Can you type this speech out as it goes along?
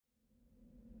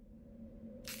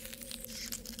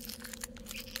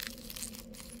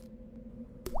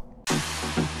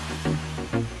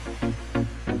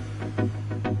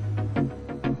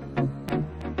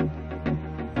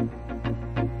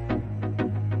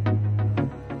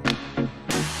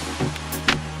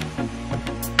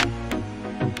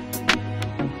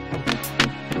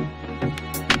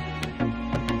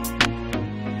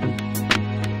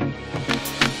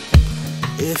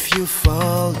you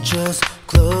fall, just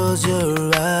close your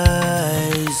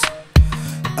eyes.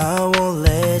 I won't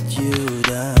let you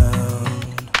down.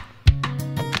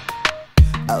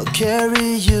 I'll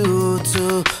carry you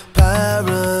to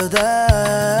paradise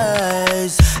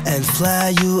and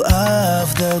fly you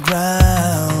off the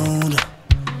ground,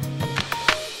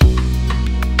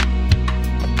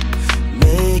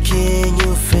 making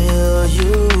you feel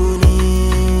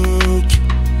unique,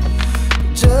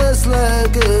 just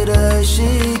like a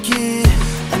dashiki.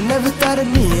 I never thought I'd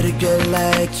meet a girl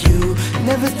like you.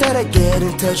 Never thought I'd get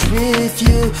in touch with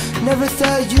you. Never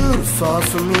thought you'd fall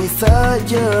for me. Thought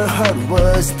your heart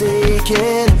was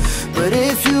taken. But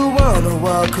if you wanna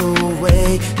walk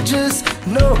away, just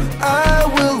know I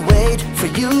will wait for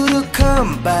you to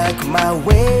come back my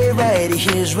way. Right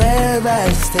here's where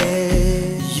I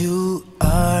stay. You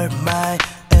are my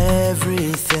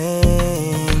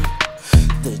everything,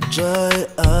 the joy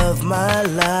of my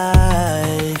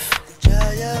life.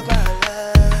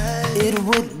 It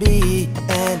would be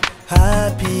an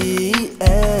happy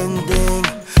ending,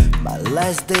 my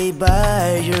last day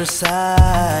by your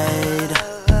side,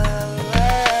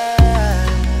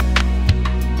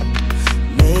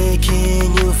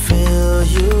 making you feel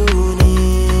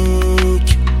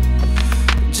unique,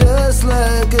 just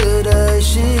like a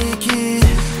dashiki.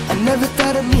 I never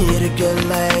thought I'd meet a girl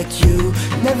like you.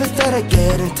 Never thought I'd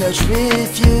get in touch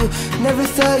with you. Never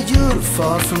thought you'd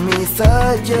fall for me.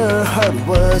 Thought your heart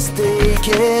was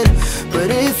taken. But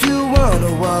if you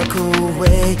wanna walk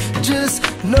away, just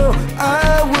know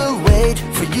I will wait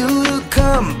for you to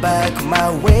come back my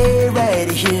way. Right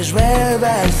here's where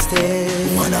I stay.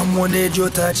 When I'm wounded, your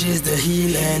touch is the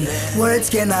healing. Words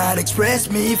cannot express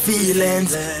me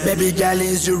feelings. Baby girl,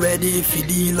 is you ready for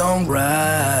the long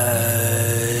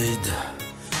ride?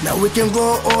 Now we can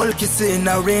go all kissing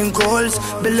our wrinkles.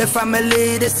 Build a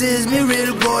family, this is me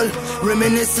real goal.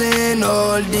 Reminiscing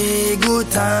all the good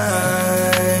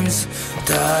times.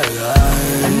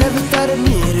 I never thought I'd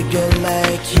meet a girl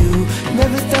like you.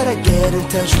 Never thought I'd get in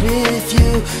touch with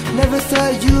you. Never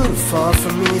thought you'd fall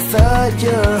for me. Thought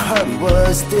your heart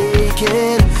was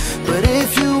taken. But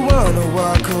if you wanna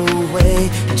walk away,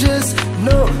 just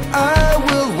know I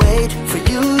will wait for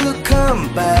you to come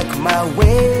back my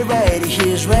way. Right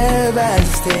here's where I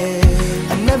stay.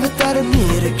 I never thought I'd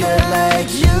meet a girl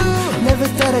like you. Never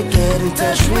thought I'd get in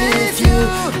touch with you.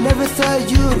 Never thought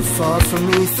you'd fall for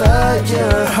me. Thought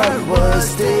your heart was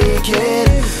taken.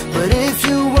 But if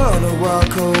you wanna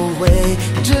walk away,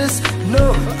 just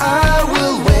know I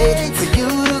will wait for you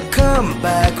to come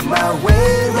back my way.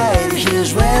 Right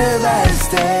here's where I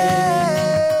stay.